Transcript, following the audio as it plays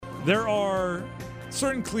There are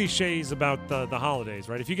certain cliches about the holidays,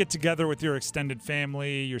 right? If you get together with your extended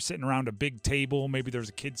family, you're sitting around a big table, maybe there's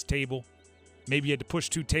a kid's table. Maybe you had to push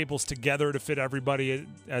two tables together to fit everybody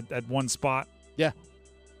at one spot. Yeah.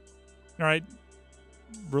 All right.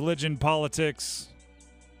 Religion, politics.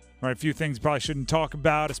 All right, a few things you probably shouldn't talk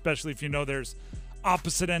about, especially if you know there's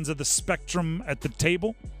opposite ends of the spectrum at the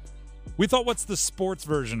table. We thought, what's the sports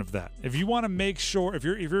version of that? If you want to make sure, if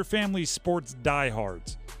your family's sports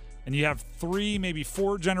diehards, and you have 3, maybe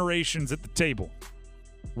 4 generations at the table,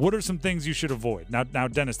 what are some things you should avoid? Now,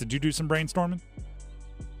 Dennis, did you do some brainstorming?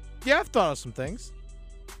 Yeah, I've thought of some things.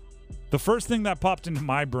 The first thing that popped into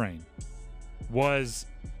my brain was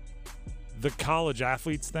the college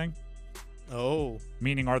athletes thing. Oh.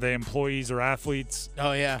 Meaning, are they employees or athletes?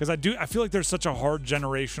 Oh, yeah. Because I feel like there's such a hard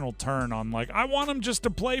generational turn on, like, I want them just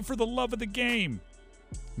to play for the love of the game.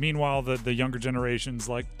 Meanwhile, the younger generation's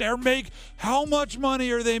like, how much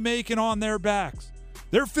money are they making on their backs?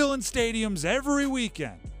 They're filling stadiums every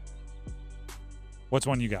weekend. What's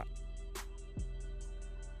one you got?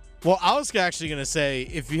 Well, I was actually going to say,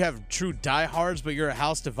 if you have true diehards, but you're a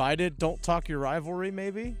house divided, don't talk your rivalry,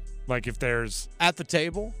 maybe. Like if there's... At the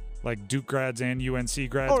table? Like Duke grads and UNC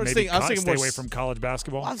grads, or maybe stay away more from college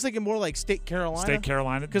basketball. I was thinking more like State Carolina. State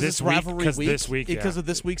Carolina. Because it's rivalry week. This week, because of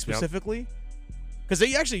this week specifically. Because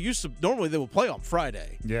they actually used to, normally they would play on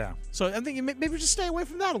Friday. Yeah. So I'm thinking maybe just stay away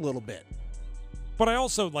from that a little bit. But I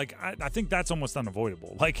also, like, I think that's almost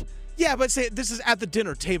unavoidable. Like, yeah, but say this is at the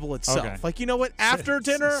dinner table itself. Okay. Like, you know what? After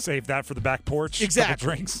dinner, save that for the back porch. Exactly.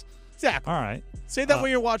 Couple drinks. Exactly. All right. Say that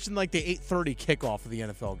when you're watching like the 8:30 kickoff of the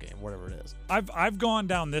NFL game, whatever it is. I've gone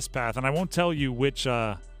down this path, and I won't tell you which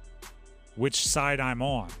side I'm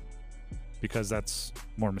on, because that's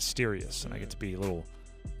more mysterious, and I get to be a little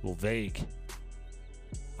vague.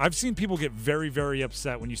 I've seen people get very, very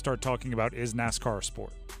upset when you start talking about, is NASCAR a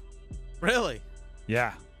sport? Really?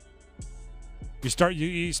 Yeah.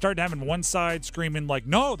 You start having one side screaming like,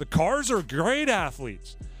 no, the cars are great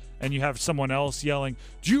athletes. And you have someone else yelling,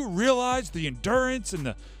 do you realize the endurance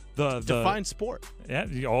and the define sport? Yeah.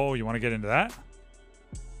 Oh, you want to get into that?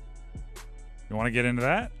 You want to get into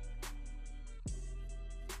that?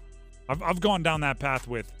 I've gone down that path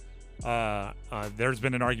with there's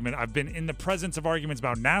been an argument. I've been in the presence of arguments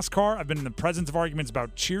about NASCAR. I've been in the presence of arguments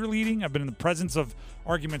about cheerleading. I've been in the presence of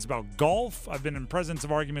arguments about golf. I've been in presence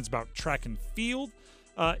of arguments about track and field.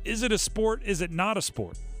 Is it a sport? Is it not a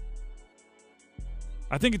sport?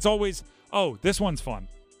 I think it's always, this one's fun.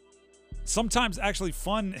 Sometimes actually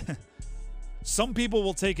fun. Some people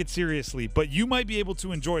will take it seriously, but you might be able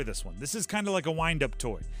to enjoy this one. This is kind of like a wind-up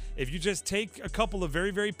toy. If you just take a couple of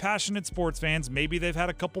very, very passionate sports fans, maybe they've had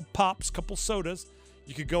a couple pops, couple sodas,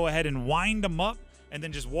 you could go ahead and wind them up and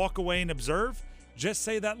then just walk away and observe. Just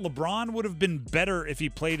say that LeBron would have been better if he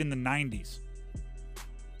played in the 90s.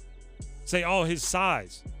 Say, his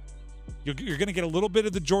size. You're going to get a little bit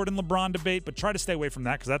of the Jordan-LeBron debate, but try to stay away from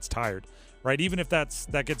that because that's tired, right? Even if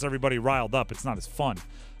that gets everybody riled up, it's not as fun.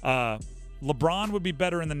 LeBron would be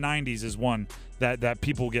better in the 90s is one that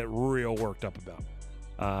people get real worked up about.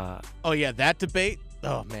 That debate?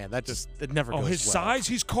 Oh, man, it never goes well. His size?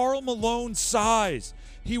 He's Karl Malone's size.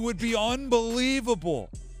 He would be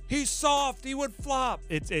unbelievable. He's soft. He would flop.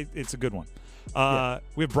 It's a good one.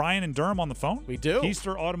 We have Brian in Durham on the phone. We do.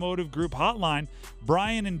 Easter Automotive Group Hotline.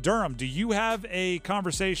 Brian in Durham, do you have a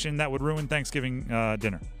conversation that would ruin Thanksgiving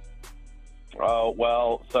dinner?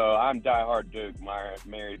 Well, so I'm diehard Duke,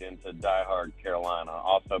 married into diehard Carolina.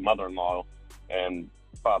 Also, mother-in-law and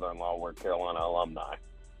father-in-law were Carolina alumni.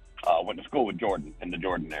 Went to school with Jordan in the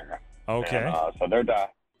Jordan era. Okay. And, so they're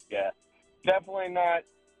definitely not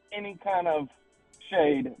any kind of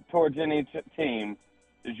shade towards any team.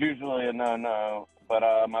 Is usually a no-no. But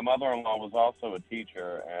my mother-in-law was also a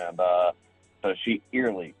teacher, and so she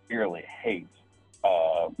eerily hates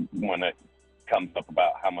when it comes up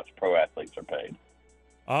about how much pro athletes are paid.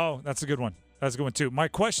 Oh, that's a good one. That's a good one, too. My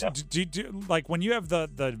question, do you like when you have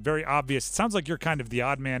the very obvious, it sounds like you're kind of the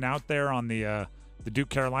odd man out there on the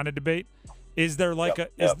Duke-Carolina debate. Is there like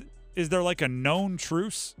is there like a known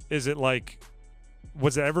truce? Is it like,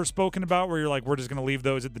 was it ever spoken about where you're like, we're just going to leave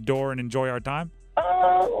those at the door and enjoy our time?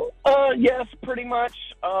 Yes, pretty much.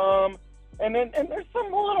 And there's some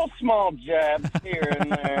little small jabs here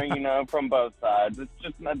and there, from both sides. It's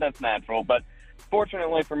just that's natural. But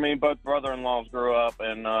fortunately for me, both brother-in-laws grew up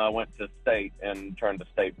and went to state and turned to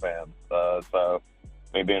state fans. So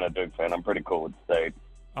me being a Duke fan, I'm pretty cool with state.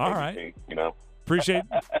 All right.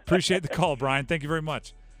 Appreciate the call, Brian. Thank you very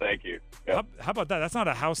much. Thank you. Yep. How about that? That's not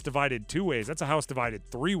a house divided 2 ways. That's a house divided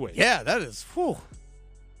 3 ways. Yeah, that is. Whew.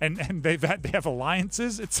 And they have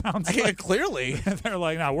alliances. It sounds Yeah, like clearly. they're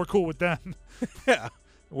like, no, we're cool with them. Yeah.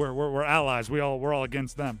 We're allies. We're all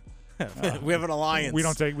against them. We have an alliance. We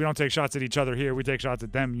don't take shots at each other here. We take shots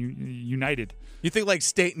at them. United. You think like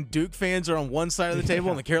State and Duke fans are on one side of the table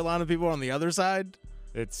and the Carolina people are on the other side?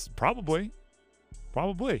 It's probably.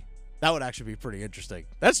 That would actually be pretty interesting.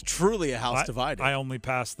 That's truly a house divided. I only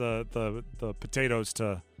pass the potatoes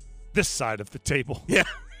to this side of the table. Yeah.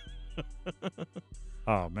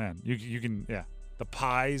 Oh man, you can The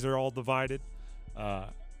pies are all divided.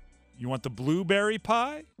 You want the blueberry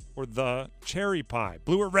pie or the cherry pie?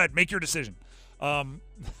 Blue or red? Make your decision.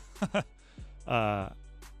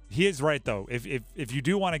 He is right though. If you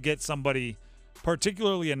do want to get somebody,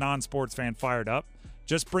 particularly a non-sports fan, fired up,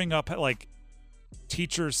 just bring up like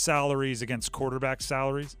teachers' salaries against quarterback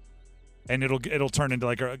salaries, and it'll turn into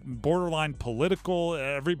like a borderline political.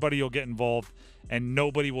 Everybody will get involved, and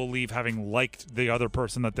nobody will leave having liked the other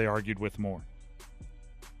person that they argued with more.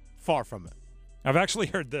 Far from it. I've actually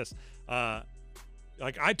heard this.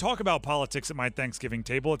 Like I talk about politics at my Thanksgiving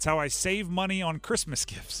table. It's how I save money on Christmas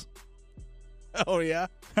gifts. Oh, yeah?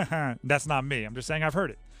 That's not me. I'm just saying I've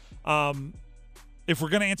heard it. If we're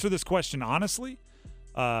going to answer this question honestly,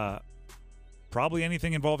 probably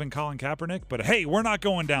anything involving Colin Kaepernick. But, hey, we're not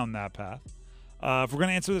going down that path. If we're going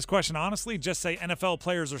to answer this question honestly, just say NFL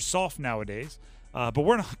players are soft nowadays. But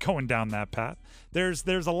we're not going down that path. There's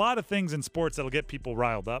a lot of things in sports that'll get people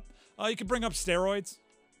riled up. You could bring up steroids.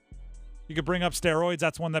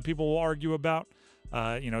 That's one that people will argue about.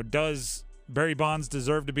 Does Barry Bonds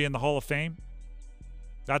deserve to be in the Hall of Fame?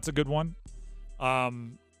 That's a good one.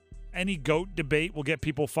 Any GOAT debate will get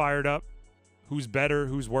people fired up. Who's better?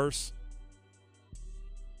 Who's worse?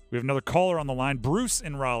 We have another caller on the line. Bruce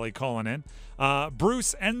in Raleigh calling in.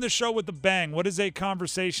 Bruce, end the show with a bang. What is a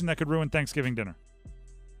conversation that could ruin Thanksgiving dinner?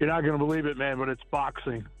 You're not going to believe it, man, but it's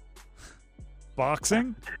boxing.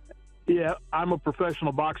 Boxing? Yeah, I'm a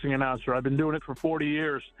professional boxing announcer. I've been doing it for 40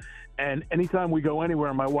 years. And anytime we go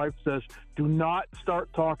anywhere, my wife says, do not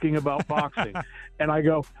start talking about boxing. And I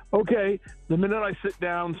go, okay. The minute I sit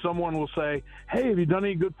down, someone will say, hey, have you done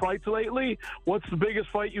any good fights lately? What's the biggest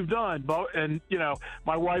fight you've done? And,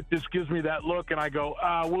 my wife just gives me that look, and I go,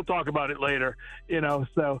 we'll talk about it later.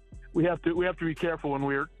 So we have to be careful when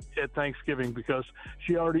we're at Thanksgiving because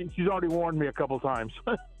she's already warned me a couple times.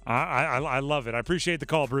 I love it. I appreciate the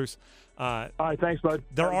call, Bruce. All right, thanks, bud.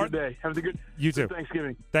 Have a good day. Have a good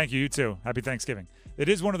Thanksgiving. Thank you. You too. Happy Thanksgiving. It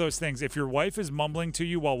is one of those things. If your wife is mumbling to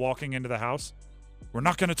you while walking into the house, we're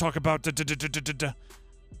not going to talk about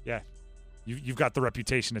Yeah, you've got the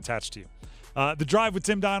reputation attached to you. The Drive with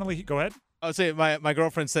Tim Donnelly. Go ahead. I would say my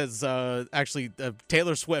girlfriend says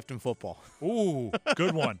Taylor Swift in football. Ooh,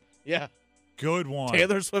 good one. Yeah. Good one.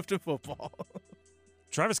 Taylor Swift in football.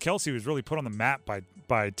 Travis Kelce was really put on the map by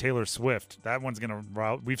Taylor Swift. That one's going to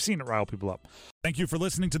rile. We've seen it rile people up. Thank you for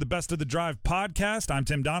listening to the Best of the Drive podcast. I'm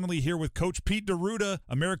Tim Donnelly here with Coach Pete D'Arruda,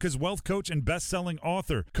 America's wealth coach and best-selling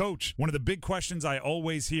author. Coach, one of the big questions I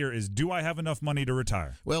always hear is, do I have enough money to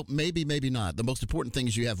retire? Well, maybe, maybe not. The most important thing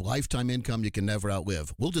is you have lifetime income you can never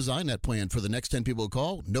outlive. We'll design that plan for the next 10 people who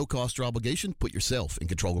call. No cost or obligation. Put yourself in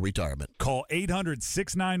control of retirement. Call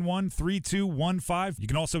 800-691-3215. You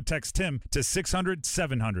can also text Tim to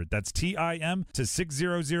 600-700. That's TIM to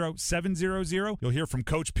 600-700. You'll hear from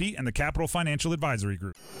Coach Pete and the Capital Financial Advisory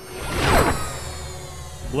Group.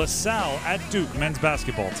 LaSalle at Duke men's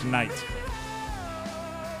basketball tonight.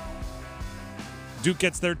 Duke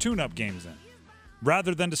gets their tune-up games in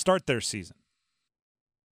rather than to start their season,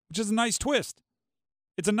 which is a nice twist.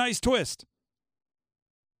 It's a nice twist.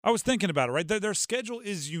 I was thinking about it, right? Their schedule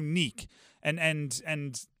is unique, and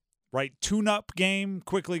right, tune-up game,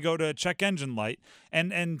 quickly go to check engine light,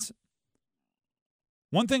 and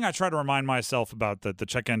one thing I try to remind myself about the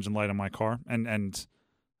check engine light on my car, and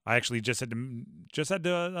I actually just had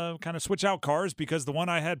to kind of switch out cars because the one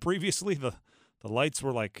I had previously, the lights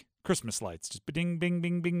were like Christmas lights, just ding, bing,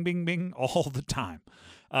 bing, bing, bing, bing all the time.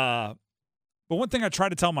 But one thing I try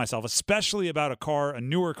to tell myself, especially about a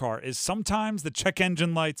newer car, is sometimes the check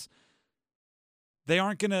engine lights, they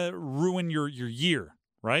aren't going to ruin your year,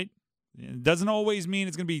 right? It doesn't always mean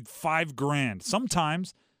it's going to be $5,000.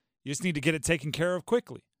 Sometimes you just need to get it taken care of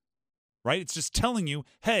quickly, right? It's just telling you,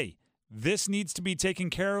 hey, this needs to be taken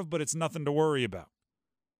care of, but it's nothing to worry about.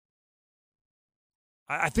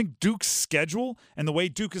 I think Duke's schedule and the way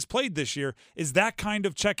Duke has played this year is that kind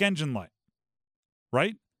of check engine light,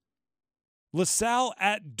 right? LaSalle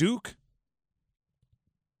at Duke,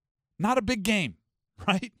 not a big game,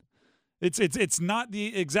 right? It's not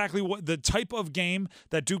exactly what the type of game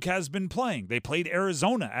that Duke has been playing. They played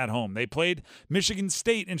Arizona at home. They played Michigan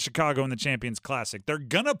State in Chicago in the Champions Classic. They're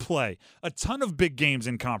gonna play a ton of big games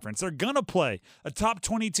in conference. They're gonna play a top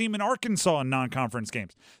 20 team in Arkansas in non-conference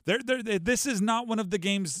games. This is not one of the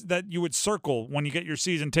games that you would circle when you get your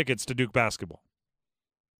season tickets to Duke basketball.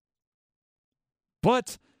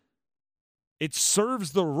 But it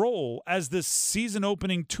serves the role as the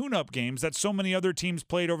season-opening tune-up games that so many other teams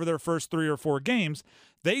played over their first 3 or 4 games.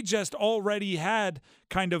 They just already had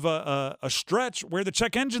kind of a stretch where the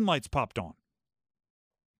check engine lights popped on.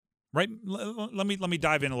 Right? Let me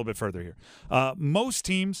dive in a little bit further here. Most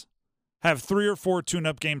teams have 3 or 4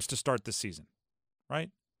 tune-up games to start the season,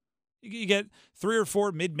 right? You get 3 or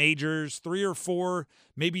 4 mid-majors, 3 or 4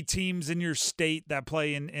 maybe teams in your state that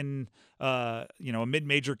play in a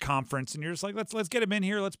mid-major conference, and you're just like, let's get them in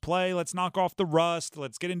here, let's play, let's knock off the rust,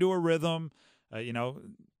 let's get into a rhythm.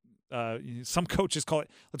 Some coaches call it,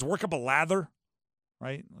 let's work up a lather,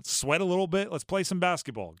 right? Let's sweat a little bit, let's play some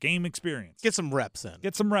basketball, game experience. Get some reps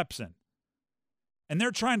in. And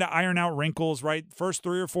they're trying to iron out wrinkles, right? First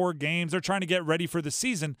 3 or 4 games, they're trying to get ready for the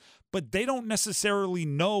season, but they don't necessarily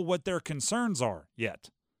know what their concerns are yet,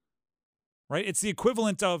 right? It's the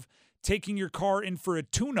equivalent of taking your car in for a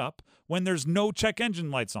tune-up when there's no check engine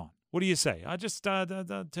lights on. What do you say? I just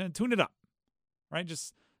tune it up, right?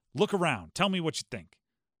 Just look around. Tell me what you think.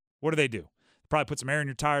 What do? Probably put some air in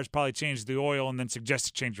your tires, probably change the oil, and then suggest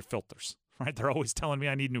you change your filters, right? They're always telling me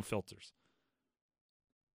I need new filters.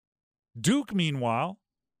 Duke, meanwhile,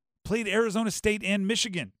 played Arizona State and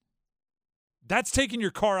Michigan. That's taking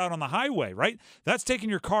your car out on the highway, right? That's taking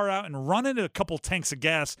your car out and running a couple tanks of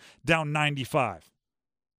gas down 95.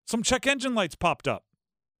 Some check engine lights popped up.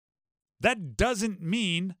 That doesn't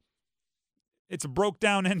mean it's a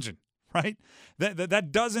broke-down engine, right?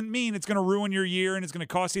 That doesn't mean it's going to ruin your year and it's going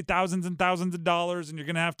to cost you thousands and thousands of dollars and you're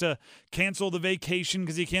going to have to cancel the vacation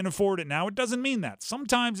because you can't afford it now. It doesn't mean that.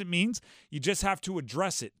 Sometimes it means you just have to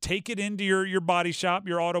address it. Take it into your body shop,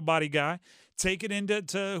 your auto body guy. Take it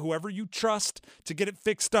into whoever you trust to get it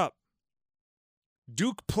fixed up.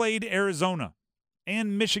 Duke played Arizona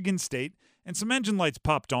and Michigan State, and some engine lights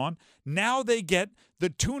popped on. Now they get the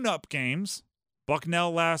tune-up games,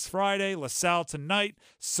 Bucknell last Friday, LaSalle tonight,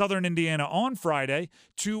 Southern Indiana on Friday,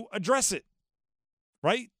 to address it,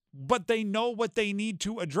 right? But they know what they need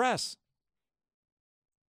to address.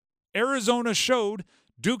 Arizona showed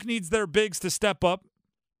Duke needs their bigs to step up,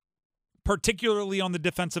 particularly on the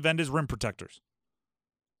defensive end as rim protectors.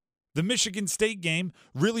 The Michigan State game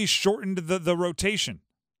really shortened the rotation.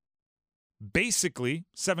 Basically,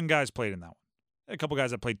 7 guys played in that one. A couple guys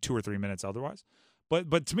that played 2 or 3 minutes otherwise.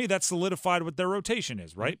 But to me, that solidified what their rotation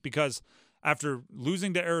is, right? Because after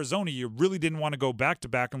losing to Arizona, you really didn't want to go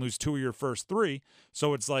back-to-back and lose 2 of your first 3.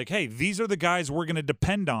 So it's like, hey, these are the guys we're going to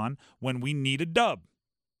depend on when we need a dub.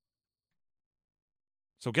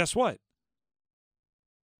 So guess what?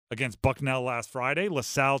 Against Bucknell last Friday,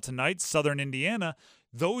 LaSalle tonight, Southern Indiana,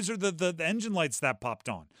 those are the engine lights that popped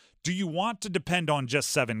on. Do you want to depend on just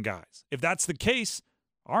 7 guys? If that's the case,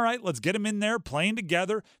 all right, let's get them in there playing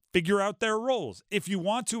together, figure out their roles. If you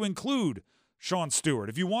want to include Sean Stewart,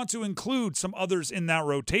 if you want to include some others in that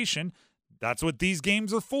rotation, that's what these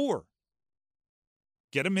games are for.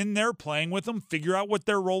 Get them in there, playing with them, figure out what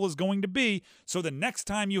their role is going to be, so the next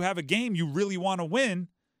time you have a game you really want to win,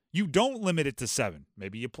 you don't limit it to 7.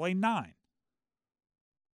 Maybe you play 9.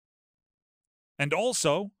 And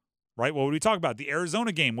also, right, what would we talk about? The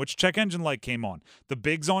Arizona game, which check engine light came on? The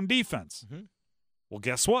bigs on defense. Mm-hmm. Well,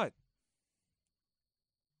 guess what?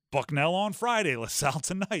 Bucknell on Friday, LaSalle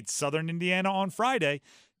tonight, Southern Indiana on Friday.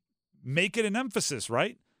 Make it an emphasis,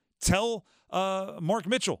 right? Tell Mark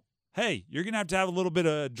Mitchell, hey, you're going to have a little bit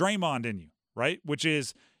of Draymond in you, right? Which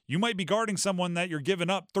is you might be guarding someone that you're giving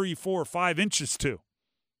up 3, 4, 5 inches to.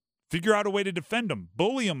 Figure out a way to defend them.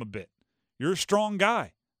 Bully them a bit. You're a strong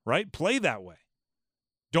guy, right? Play that way.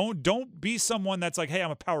 Don't be someone that's like, hey,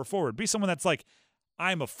 I'm a power forward. Be someone that's like,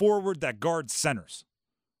 I'm a forward that guards centers.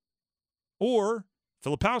 Or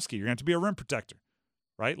Filipowski, you're going to have to be a rim protector,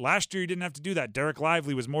 right? Last year, you didn't have to do that. Derek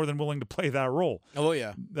Lively was more than willing to play that role. Oh,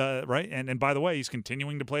 yeah. Right? And by the way, he's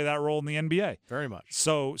continuing to play that role in the NBA. Very much.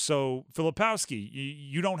 So Filipowski,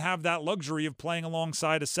 you don't have that luxury of playing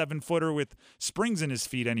alongside a 7-footer with springs in his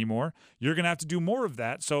feet anymore. You're going to have to do more of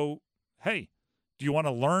that. So, hey, do you want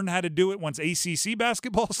to learn how to do it once ACC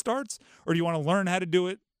basketball starts? Or do you want to learn how to do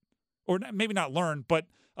it, or maybe not learn, but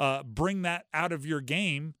bring that out of your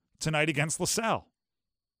game tonight against LaSalle?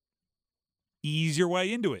 Ease your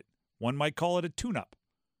way into it. One might call it a tune-up.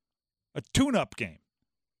 A tune-up game.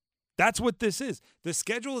 That's what this is. The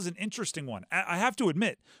schedule is an interesting one. I have to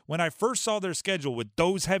admit, when I first saw their schedule with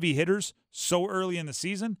those heavy hitters so early in the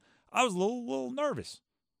season, I was a little nervous.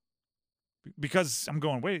 Because I'm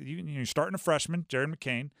going, wait, you're starting a freshman, Jared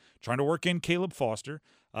McCain, trying to work in Caleb Foster.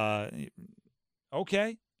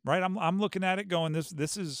 Okay, right? I'm looking at it going,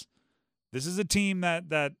 this is a team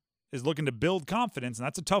that is looking to build confidence, and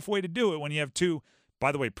that's a tough way to do it when you have two.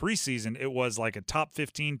 By the way, preseason, it was like a top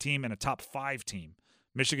 15 team and a top 5 team.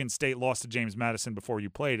 Michigan State lost to James Madison before you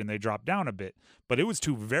played, and they dropped down a bit. But it was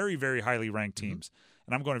two very, very highly ranked teams.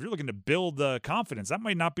 And I'm going, if you're looking to build the confidence, that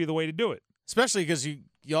might not be the way to do it. Especially because you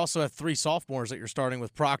also have 3 sophomores that you're starting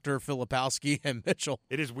with Proctor, Filipowski, and Mitchell.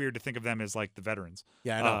 It is weird to think of them as like the veterans.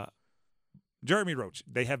 Yeah, I know. Jeremy Roach,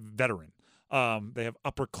 they have veteran. They have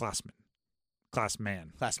upperclassman. Class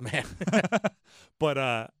man. But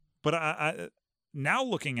I now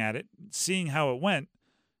looking at it, seeing how it went,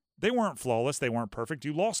 they weren't flawless. They weren't perfect.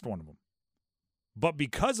 You lost one of them. But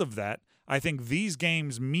because of that, I think these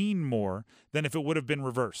games mean more than if it would have been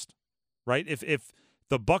reversed, right? If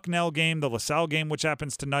the Bucknell game, the LaSalle game, which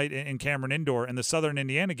happens tonight in Cameron Indoor, and the Southern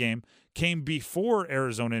Indiana game came before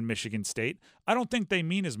Arizona and Michigan State, I don't think they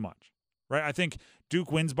mean as much, right? I think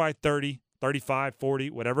Duke wins by 30, 35,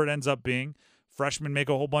 40, whatever it ends up being. Freshmen make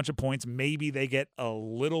a whole bunch of points. Maybe they get a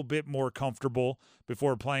little bit more comfortable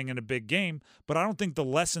before playing in a big game, but I don't think the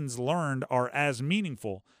lessons learned are as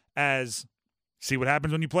meaningful as see what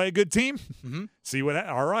happens when you play a good team. Mm-hmm.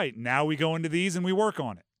 All right, now we go into these and we work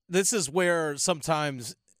on it. This is where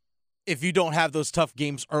sometimes if you don't have those tough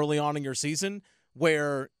games early on in your season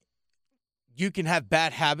where you can have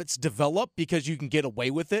bad habits develop because you can get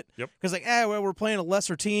away with it. Yep. Because we're playing a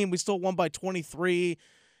lesser team. We still won by 23.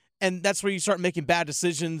 And that's where you start making bad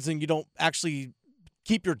decisions and you don't actually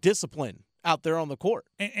keep your discipline out there on the court.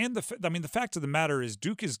 And the fact of the matter is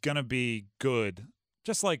Duke is going to be good.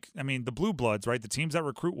 Just like, the Blue Bloods, right? The teams that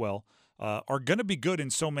recruit well are going to be good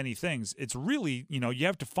in so many things. It's really, you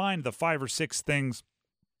have to find the 5 or 6 things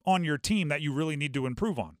on your team that you really need to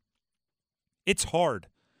improve on. It's hard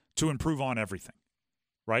to improve on everything,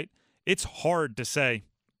 right? It's hard to say,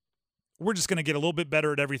 we're just going to get a little bit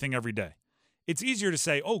better at everything every day. It's easier to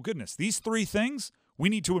say, oh, goodness, these 3 things we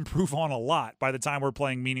need to improve on a lot by the time we're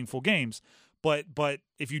playing meaningful games. But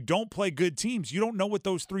if you don't play good teams, you don't know what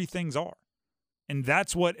those 3 things are. And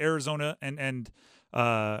that's what Arizona and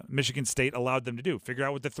Michigan State allowed them to do. Figure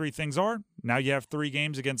out what the 3 things are. Now you have 3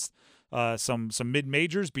 games against some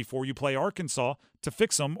mid-majors before you play Arkansas to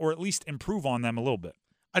fix them or at least improve on them a little bit.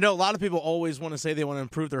 I know a lot of people always want to say they want to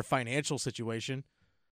improve their financial situation.